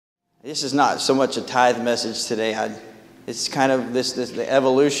This is not so much a tithe message today. It's kind of the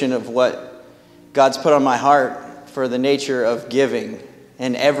evolution of what God's put on my heart for the nature of giving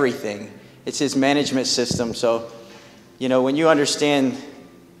and everything. It's His management system. So, when you understand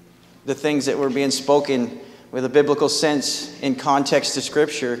the things that were being spoken with a biblical sense in context to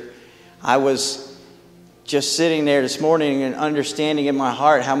Scripture, I was just sitting there this morning and understanding in my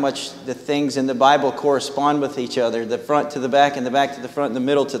heart how much the things in the Bible correspond with each other, the front to the back and the back to the front and the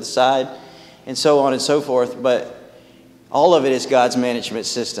middle to the side, and so on and so forth. But all of it is God's management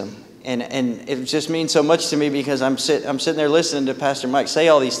system. And it just means so much to me because I'm sitting there listening to Pastor Mike say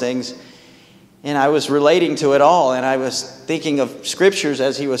all these things, and I was relating to it all, and I was thinking of scriptures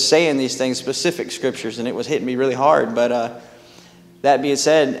as he was saying these things, specific scriptures, and it was hitting me really hard. But that being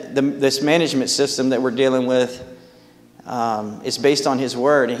said, this management system that we're dealing with is based on His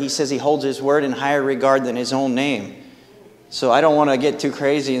Word. And He says He holds His Word in higher regard than His own name. So I don't want to get too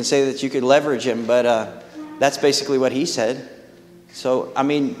crazy and say that you could leverage Him, but that's basically what He said. So,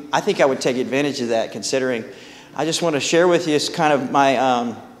 I think I would take advantage of that, considering. I just want to share with you kind of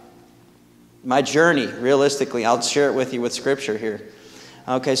my journey, realistically. I'll share it with you with Scripture here.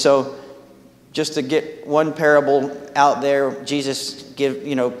 Okay, so just to get one parable out there, Jesus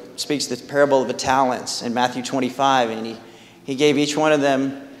speaks the parable of the talents in Matthew 25, and he gave each one of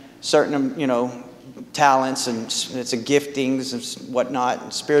them certain talents, and it's a giftings and whatnot,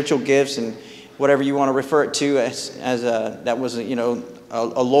 and spiritual gifts, and whatever you want to refer it to as that was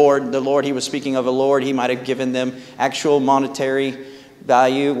a Lord. The Lord, he was speaking of a Lord. He might have given them actual monetary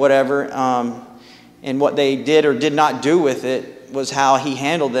value, whatever, and what they did or did not do with it was how He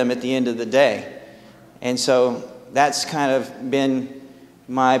handled them at the end of the day. And so that's kind of been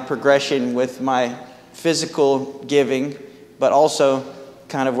my progression with my physical giving, but also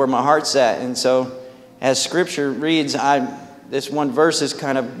kind of where my heart's at. And so as Scripture reads, this one verse has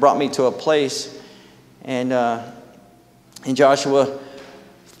kind of brought me to a place. And in Joshua,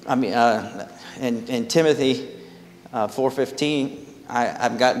 in Timothy 4:15,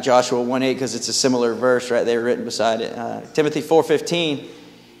 I've got Joshua 1:8 because it's a similar verse right there written beside it. Timothy 4:15,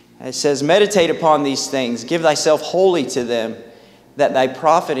 it says, "Meditate upon these things, give thyself wholly to them, that thy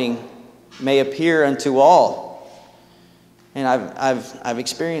profiting may appear unto all." And I've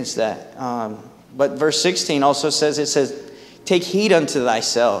experienced that. But verse 16 also says, "Take heed unto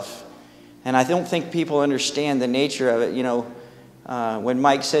thyself." And I don't think people understand the nature of it. When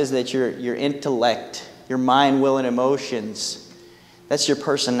Mike says that your intellect, your mind, will, and emotions, that's your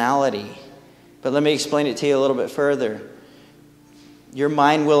personality. But let me explain it to you a little bit further. Your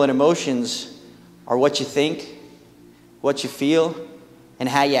mind, will, and emotions are what you think, what you feel, and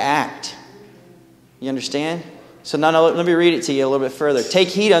how you act. You understand? So now let me read it to you a little bit further. "Take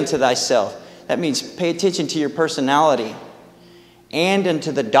heed unto thyself." That means pay attention to your personality. "And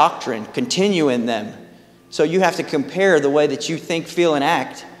unto the doctrine, continue in them." So you have to compare the way that you think, feel, and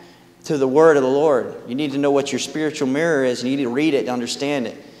act to the Word of the Lord. You need to know what your spiritual mirror is. You need to read it to understand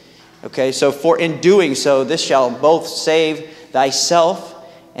it. Okay, so "for in doing so, this shall both save thyself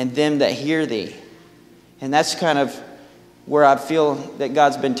and them that hear thee." And that's kind of where I feel that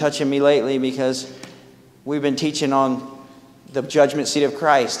God's been touching me lately, because we've been teaching on the judgment seat of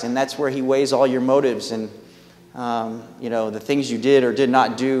Christ, and that's where He weighs all your motives and the things you did or did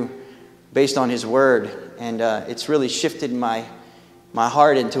not do based on His Word. And it's really shifted my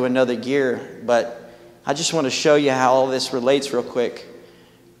heart into another gear. But I just want to show you how all this relates real quick,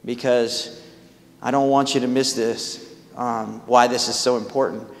 because I don't want you to miss this, why this is so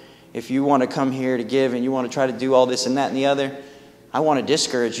important. If you want to come here to give and you want to try to do all this and that and the other, I want to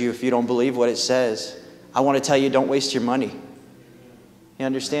discourage you if you don't believe what it says. I want to tell you, don't waste your money. You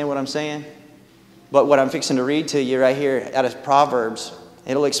understand what I'm saying? But what I'm fixing to read to you right here out of Proverbs,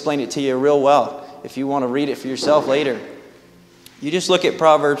 it'll explain it to you real well if you want to read it for yourself later. You just look at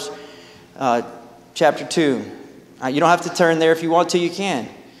Proverbs chapter 2. You don't have to turn there. If you want to, you can.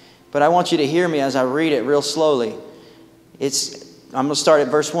 But I want you to hear me as I read it real slowly. I'm going to start at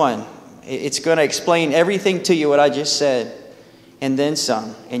verse 1. It's going to explain everything to you what I just said, and then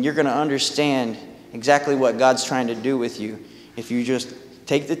some. And you're going to understand exactly what God's trying to do with you if you just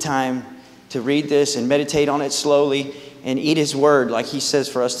take the time to read this and meditate on it slowly and eat His Word like He says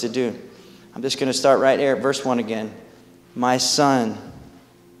for us to do. I'm just going to start right there at verse 1 again. "My son,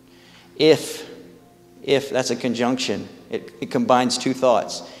 if that's a conjunction. It combines two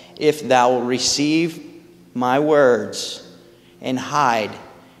thoughts. "If thou will receive my words and hide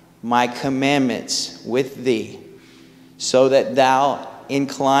my commandments with thee, so that thou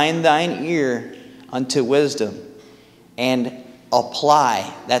incline thine ear unto wisdom, and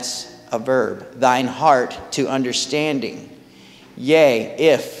apply," that's a verb, "thine heart to understanding. Yea,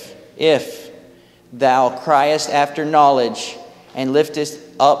 if thou criest after knowledge, and liftest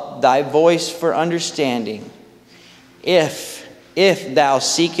up thy voice for understanding, if thou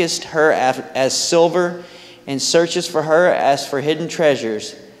seekest her as silver, and searchest for her as for hidden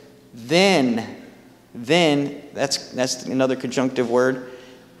treasures, then, that's another conjunctive word,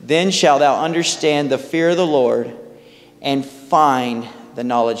 then shalt thou understand the fear of the Lord, and find the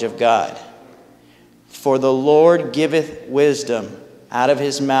knowledge of God. For the Lord giveth wisdom, out of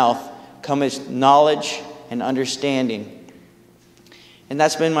his mouth cometh knowledge and understanding. And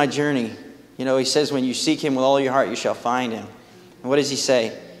that's been my journey. You know, he says, when you seek him with all your heart, you shall find him. And what does he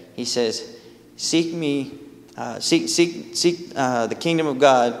say? He says, seek me, seek the kingdom of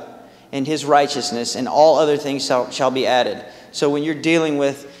God and his righteousness, and all other things shall be added. So when you're dealing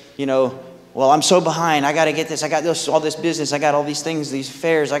with, you know, well, I'm so behind, I got to get this, I got all this business, I got all these things, these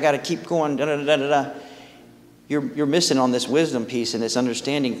affairs, I got to keep going, da-da-da-da-da. You're missing on this wisdom piece and this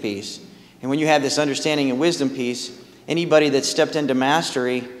understanding piece. And when you have this understanding and wisdom piece, anybody that's stepped into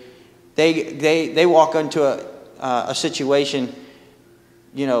mastery, they walk into a situation,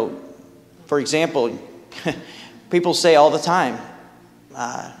 you know, for example, people say all the time,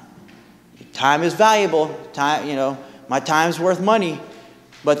 time is valuable, time, you know, my time's worth money,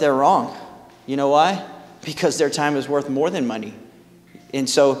 but they're wrong. You know why? Because their time is worth more than money. And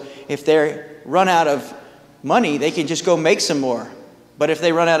so if they run out of money, they can just go make some more. But if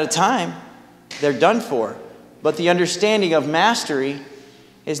they run out of time, they're done for. But the understanding of mastery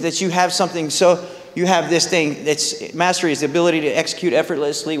is that you have something, so you have this thing, that's mastery is the ability to execute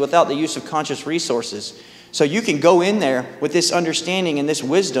effortlessly without the use of conscious resources. So you can go in there with this understanding and this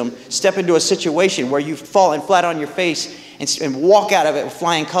wisdom, step into a situation where you've fallen flat on your face and walk out of it with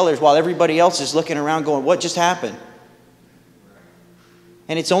flying colors while everybody else is looking around going, what just happened?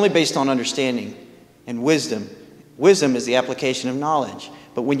 And it's only based on understanding and wisdom. Wisdom is the application of knowledge.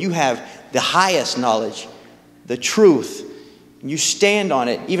 But when you have the highest knowledge, the truth, and you stand on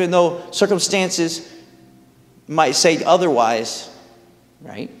it, even though circumstances might say otherwise,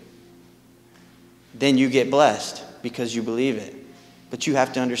 right? Then you get blessed because you believe it. But you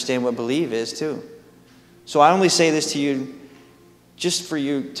have to understand what believe is too. So I only say this to you just for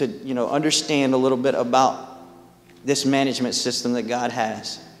you to, you know, understand a little bit about this management system that God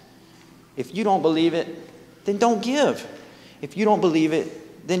has. If you don't believe it, then don't give. If you don't believe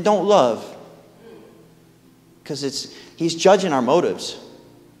it, then don't love. Because he's judging our motives.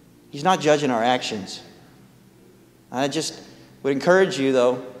 He's not judging our actions. I just would encourage you,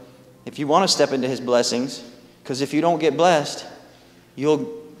 though, if you want to step into his blessings, because if you don't get blessed,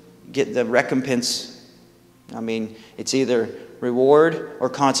 you'll get the recompense. I mean, it's either reward or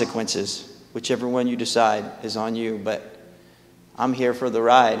consequences. Whichever one you decide is on you. But I'm here for the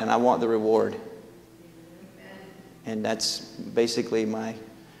ride, and I want the reward. And that's basically my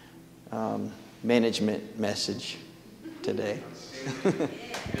management message today.